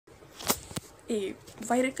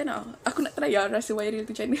Viral kan lah. Aku nak try lah rasa viral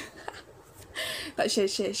tu macam mana. Tak,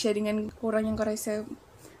 share dengan orang yang kau rasa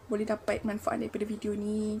boleh dapat manfaat daripada video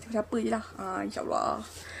ni. Siapa je lah. InsyaAllah.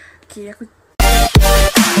 Okay, aku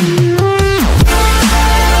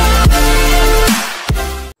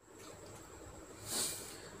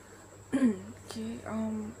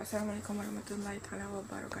Assalamu'alaikum warahmatullahi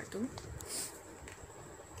wabarakatuh.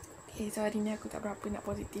 Okay, so hari ni aku tak berapa nak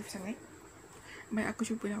positif sangat. Baik, aku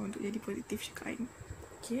cubalah untuk jadi positif sekian.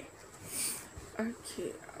 Okay.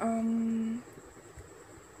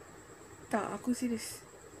 Tak, aku serius.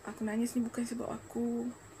 Aku nangis ni bukan sebab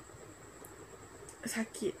aku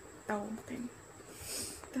sakit, tahu, bukan.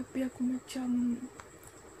 Tapi aku macam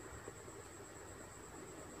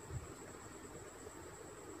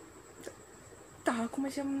aku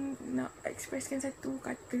macam nak ekspreskan satu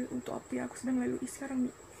kata untuk apa yang aku sedang lalui sekarang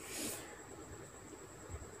ni.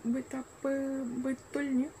 Betapa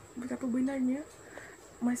benarnya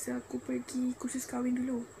masa aku pergi kursus kahwin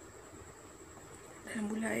dulu dalam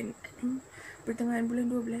bulan pertengahan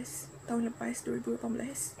bulan 12 tahun lepas, 2018.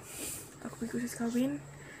 Aku pergi kursus kahwin,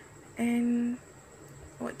 and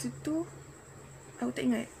waktu tu aku tak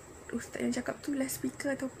ingat ustaz yang cakap tu last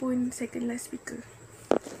speaker ataupun second last speaker.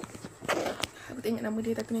 Aku tak ingat nama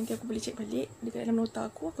dia, tapi nanti aku boleh check balik dekat dalam nota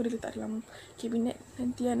aku dah letak dalam kabinet.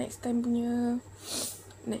 Nanti lah next time punya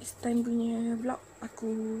vlog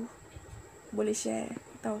aku boleh share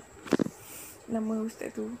tahu nama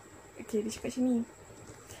ustaz tu. Okay, dia cakap macam ni.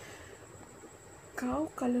 Kau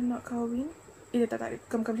kalau nak kahwin, tak,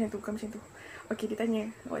 bukan macam tu. Okay, dia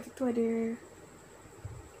tanya, waktu tu ada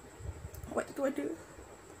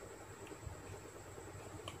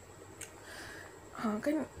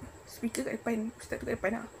kan speaker kat depan, ustaz tu kat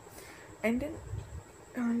depan lah. And then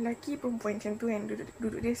lelaki perempuan macam tu kan,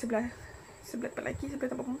 duduk dia sebelah tempat lelaki, sebelah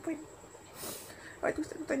tempat perempuan. Waktu tu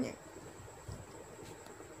ustaz tu tanya,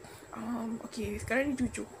 okay, sekarang ni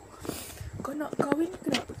jujur, kau nak kahwin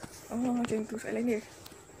kenapa? Macam tu soalan dia.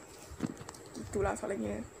 Itulah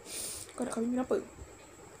soalannya. Kau nak kahwin kenapa?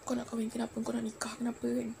 Kau nak nikah kenapa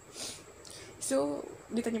kan? So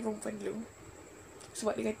dia tanya perempuan dulu,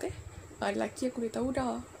 sebab dia kata lelaki aku dah tahu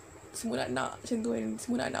dah, semua nak macam tu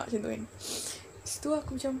kan. Situ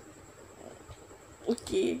aku macam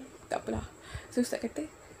okay, tak apalah. So ustaz kata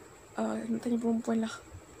nak tanya perempuan lah.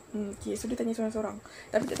 Okay, so dia tanya seorang-seorang,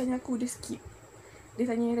 tapi tak tanya aku, dia skip. Dia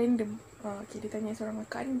tanya random. Okay, dia tanya seorang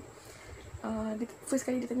makan. First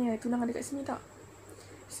kali dia tanya, tunang ada kat sini tak?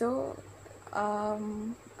 So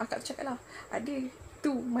akak tu cakap lah, ada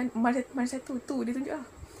tu, mana satu tu, dia tunjuk lah.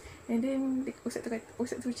 And then ustaz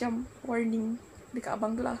tu macam warning dekat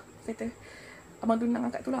abang tu lah, kata abang tunang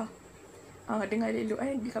akak tu lah, dengar elok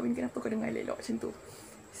dia kahwin kenapa kau dengar elok macam tu.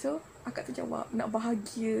 So akak tu jawab nak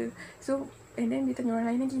bahagia. So and then dia tanya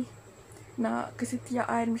orang lain lagi, nak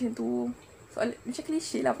kesetiaan macam tu. Soal macam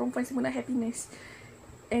klise lah, perempuan semua nak happiness.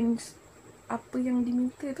 And apa yang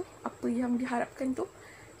diminta tu, apa yang diharapkan tu,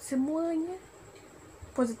 semuanya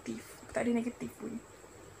positif, tak ada negatif pun.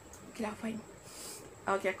 Okay lah, fine.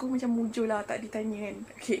 Okay, aku macam mujur lah, tak ditanya kan.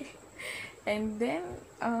 Okay. And then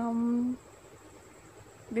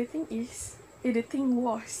the thing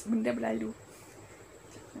was, benda berlalu.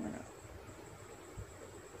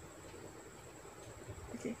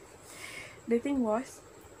 Okay. The thing was,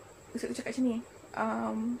 ustaz tu cakap macam ni,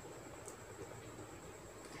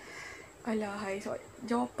 alah hai, so,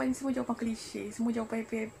 jawapan semua jawapan klise, semua jawapan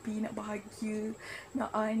happy, nak bahagia,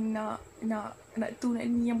 nak anak, nak tu, nak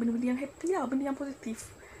ni, yang benda-benda yang happy lah, benda yang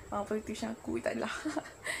positif. Positif macam aku, tak adalah.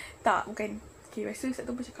 Tak, bukan. Okay, lepas tu ustaz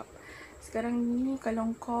tu pun cakap, sekarang ni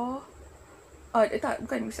kalau kau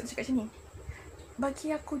bukan, ustaz tu cakap macam ni,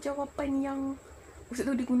 bagi aku jawapan yang ustaz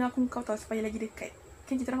tu dia guna aku kau tahu supaya lagi dekat.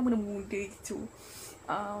 Kan kita orang benda muda gitu.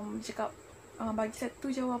 Cakap bagi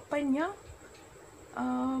satu jawapan yang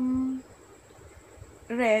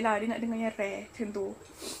rare lah, dia nak dengar yang rare macam tu.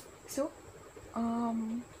 So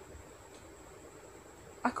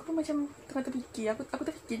aku pun macam tengah terfikir, aku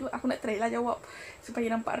terfikir dulu, aku nak try lah jawab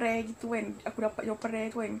supaya nampak rare gitu kan, aku dapat jawapan rare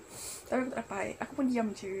tu kan. Tapi aku tak dapat, aku pun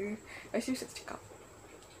diam je. Lepas tu ustaz cakap,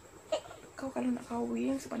 kau kalau nak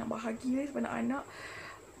kahwin sebab nak bahagia, sebab nak anak,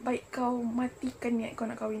 baik kau matikan niat kau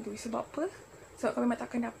nak kahwin tu. Sebab apa? Sebab kau memang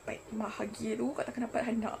takkan dapat bahagia tu, kau takkan dapat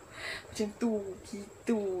anak. Macam tu,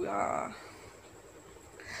 gitu lah.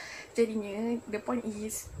 Jadinya, the point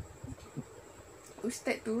is,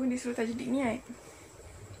 ustaz tu dia suruh tajdid niat.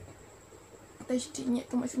 Tajdid niat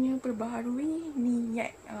tu maksudnya perbaharui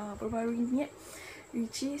niat. Perbaharui niat,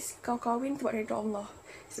 which is kau kahwin sebab redha Allah.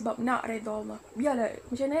 Sebab nak redha Allah. Biarlah,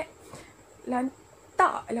 macam mana,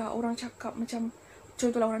 lantak lah orang cakap macam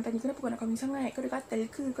Contohlah orang tanya, kenapa kau nak kahwin sangat? Kau dah katal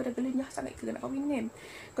ke? Kau dah gelenyah sangat ke nak kahwin kan?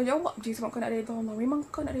 Kau jawab je sebab kau nak redha Allah. Memang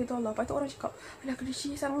kau nak redha Allah. Lepas tu orang cakap, alah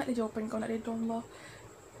klise sangat lah jawapan kau nak redha Allah.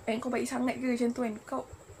 Kau baik sangat ke macam tu kan? Kau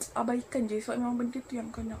abaikan je sebab memang benda tu yang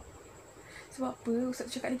kau nak. Sebab apa? Ustaz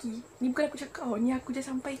tu cakap lagi. Ni bukan aku cakap, ni aku je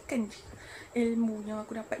sampaikan je ilmu yang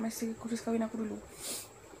aku dapat masa kursus kahwin aku dulu.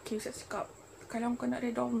 Okay, Ustaz cakap, kalau kau nak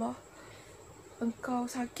redha Allah, engkau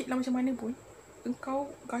sakit lah macam mana pun, engkau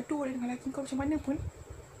gaduh dengan lelaki kau macam mana pun,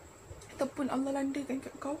 ataupun Allah landakan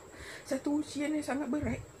kat kau satu ujian yang sangat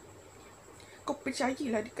berat, kau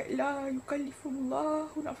percayalah dekat la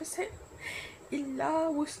yukallifullahu nafsan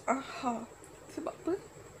illa wus'aha. Sebab apa?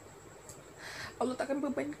 Allah takkan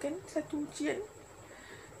bebankan satu ujian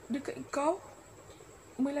dekat kau,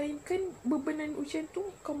 melainkan bebanan ujian tu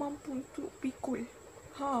kau mampu untuk pikul.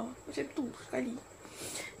 Macam tu sekali.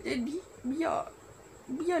 Jadi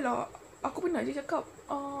biarlah. Aku pernah je cakap,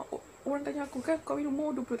 orang tanya aku kan, kahwin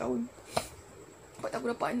umur 20 tahun. Lepas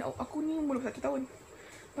aku dapat anak aku ni umur 21 tahun.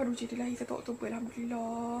 Baru je dia lahir 1 Oktober,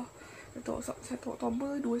 Alhamdulillah. 1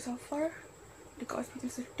 Oktober, 2 Safar, dekat hospital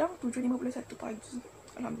Serdang, 7.51 pagi.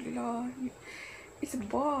 Alhamdulillah. It's a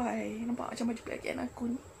boy. Nampak macam baju PLKN aku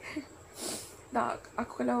ni. Tak,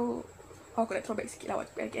 aku nak throwback sikit lah.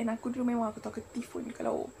 Waktu PLKN aku dulu memang aku tahu ketif pun.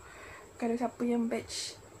 Kalau siapa yang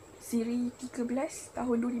batch siri 13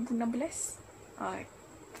 tahun 2016,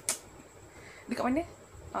 dekat mana?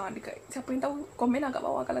 Dekat siapa yang tahu, komen lah kat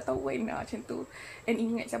bawah kalau tahu kan. Macam tu. And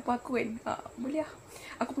ingat siapa aku kan. Boleh lah.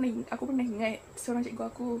 Aku pernah ingat seorang cikgu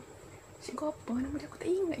aku. Cikgu apa nama dia? Aku tak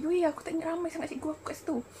ingat. Aku tak ingat ramai sangat cikgu aku kat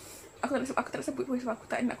situ. Aku tak nak sebut pun sebab aku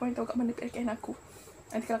tak nak korang tahu kat mana PLKN aku.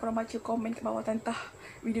 Nanti kalau korang baca komen kat bawah, tentang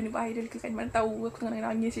video ni viral ke kan, mana tahu aku tengah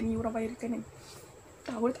nangis ni orang viral kan.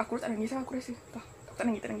 Aku tak nangis lah, aku rasa. Tak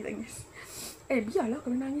nangis. Biarlah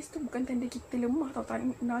kalau nangis tu bukan tanda kita lemah tau.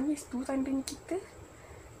 Nangis tu tandanya kita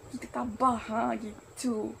tabah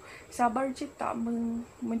gitu. Sabar je tak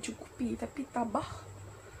mencukupi, tapi tabah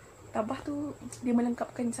tu dia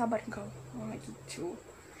melengkapkan sabar kau. Gitu.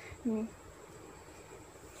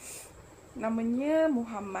 Namanya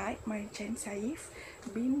Muhammad Marjan Saif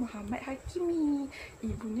bin Muhammad Hakimi.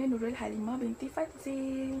 Ibunya Nurul Halimah binti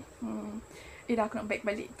Fadzil. Dah aku nak back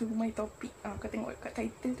balik tu my topic. Kau tengok kat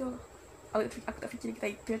title tu. Aku tak fikir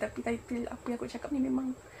lagi title, tapi title apa yang aku cakap ni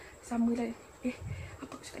memang sama lah. Apa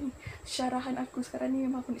aku cakap ni? Syarahan aku sekarang ni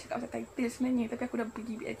memang aku nak cakap pasal title sebenarnya, tapi aku dah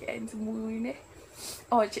pergi PLKN semua ni.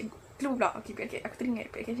 Cikgu keluar pula. Okay, PLKN aku teringat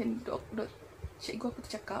PLKN cikgu aku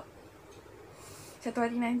tu cakap, satu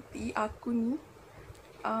hari nanti aku ni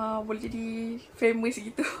boleh jadi famous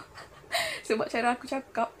gitu. Sebab cara aku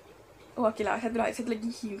cakap. Okay lah, satu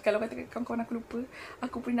lagi hint. Kalau kata kawan-kawan aku lupa,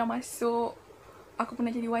 aku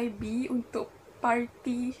pernah jadi YB untuk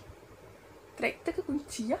parti traktor ke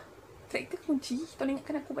kunci ya? Traktor ke kunci? Tolong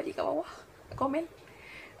ingatkan aku balik kat bawah komen.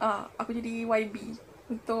 Aku jadi YB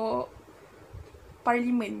untuk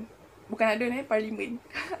parlimen. Bukan ada parlimen.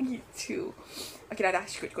 Gitu. Okay dah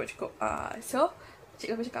cukup. So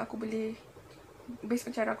cikgu aku cakap aku boleh, based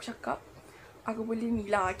on cara aku cakap, aku boleh ni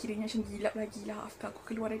lah, kiranya macam gilap lagi lah after aku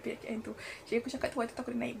keluar dari PLKN tu. Cikgu aku cakap tu waktu tu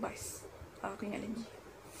aku dah naik bas. Aku ingat lagi.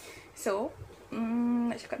 So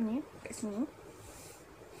nak cakap ni kat sini,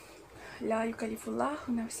 la yukallifullahu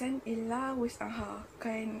nafsan illa wus'aha.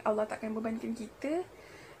 Kan Allah takkan bebankan kita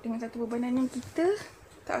dengan satu bebanan yang kita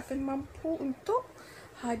tak akan mampu untuk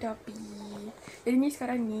hadapi. Jadi ni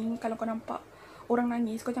sekarang ni, kalau kau nampak orang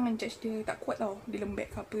nangis, kau jangan judge dia tak kuat tau, dia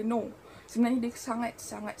lembek ke apa. No, sebenarnya dia sangat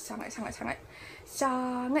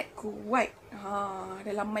kuat.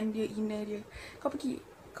 Dalaman dia, inner dia.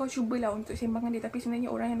 Kau cubalah untuk sembangkan dia. Tapi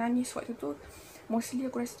sebenarnya orang yang nangis waktu tu, mostly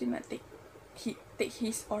aku rasa dia nak take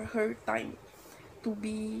his or her time to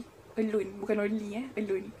be alone. Bukan lonely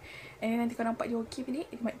alone. And nanti kau nampak dia okay balik,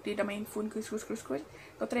 dia dah main phone ke scroll,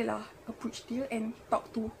 kau try lah approach dia and talk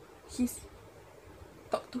to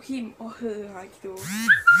him or her gitu.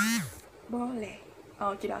 Boleh.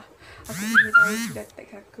 Okay dah. Aku boleh tahu dia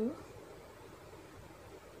text aku.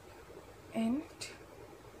 And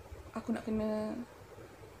aku nak kena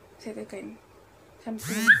settlekan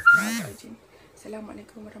something yang agak urgent.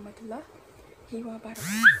 Assalamu'alaikum warahmatullahi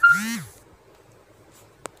wabarakatuh.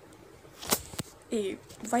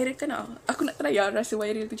 Viral kan lah. Aku nak try lah rasa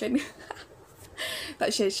viral tu macam mana. Tak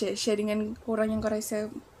share dengan orang yang kau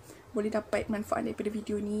rasa boleh dapat manfaat daripada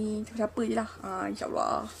video ni. Siapa je lah.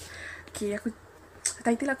 InsyaAllah. Okay,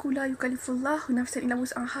 title aku la yukallifullahu nafsan illa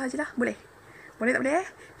wus'aha je lah. Boleh tak boleh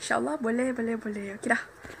InsyaAllah boleh. Okay dah.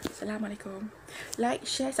 Assalamualaikum. Like,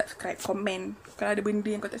 share, subscribe, komen. Kalau ada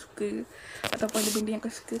benda yang kau tak suka ataupun ada benda yang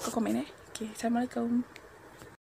kau suka, kau komen Okay, Assalamualaikum.